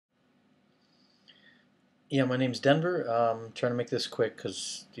Yeah, my name's Denver. Trying to make this quick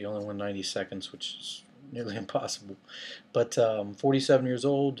because the only one 90 seconds, which is nearly impossible. But 47 years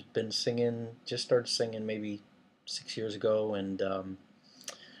old, been singing, just started singing maybe 6 years ago, and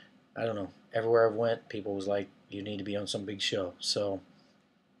I don't know, everywhere I've went, people was like, you need to be on some big show. So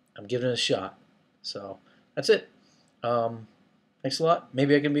I'm giving it a shot. So that's it. Thanks a lot.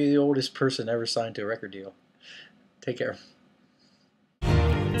 Maybe I can be the oldest person ever signed to a record deal. Take care.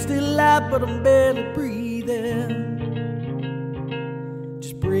 I'm still alive, but I'm barely breathing.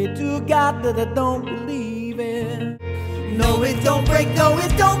 Just pray to God that I don't believe in. No, it don't break, no,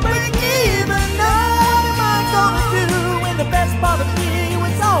 it don't break even. No, what am I gonna do when the best part of me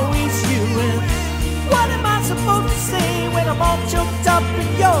was always you? And what am I supposed to say when I'm all choked up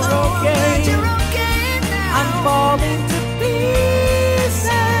and you're okay? I'm falling to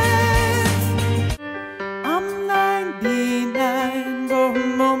pieces. I'm 99 for a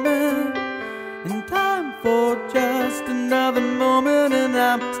moment, and time for just another moment, and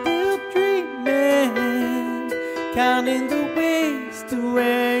I'm still dreaming, counting the ways to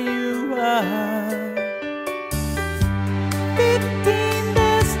where you are. 15,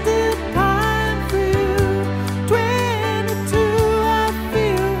 there's still time for you. 22, I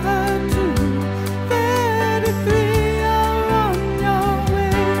feel her too. 33, you're on your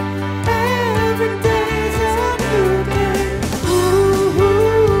way. Every day's a new day. Ooh.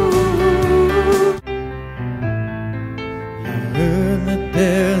 I heard that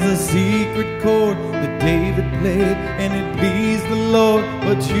there's a secret chord that David played, and it pleased the Lord,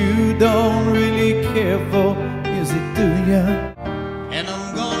 but you don't really care for music, do ya? And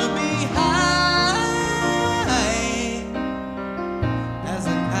I'm gonna be high as a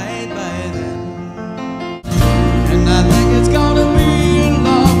kite by then, and I think it's gonna be a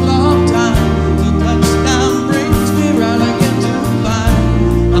long, long time till touchdown brings me right again to find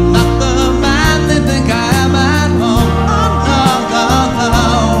I'm not the man they think I am at home. Oh, no, no,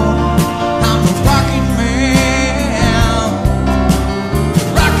 I'm a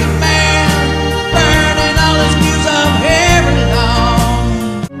rocket man, burning all his views of heaven alone.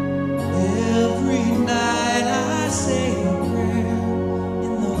 Every night I say a prayer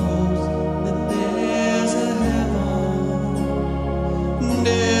in the hopes that there's a heaven, and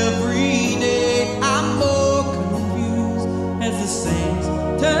every day I'm more confused as the saints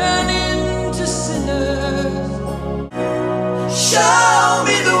turn into sinners. Show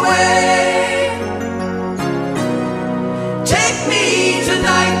me the way, take me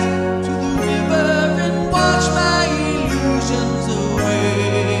tonight to the river and wash my illusions away,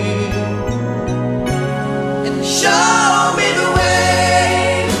 and show me the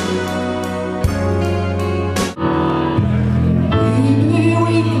way. Maybe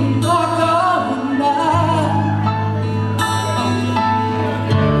we can talk all night,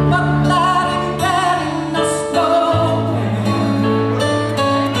 but that ain't getting us nowhere.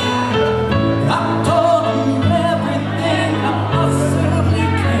 I've told you everything I possibly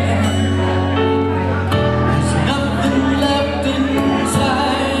can. There's nothing left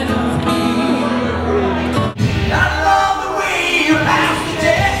inside of me. I love the way you pass the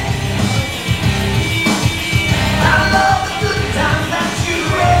day. I love the good times that you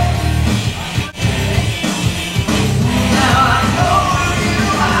had. Now I know you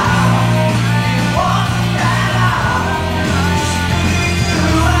are. You want that out.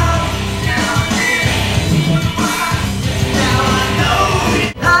 You out. Now I know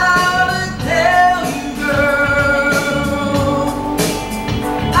how to tell you, girl.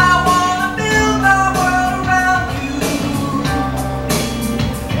 I wanna build my world around you.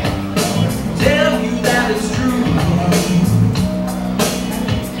 Tell you that it's true.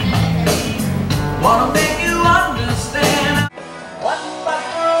 Wanna make you understand. One bus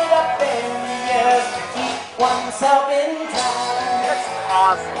through up in the air to keep oneself in time. That's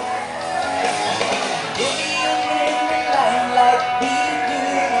awesome.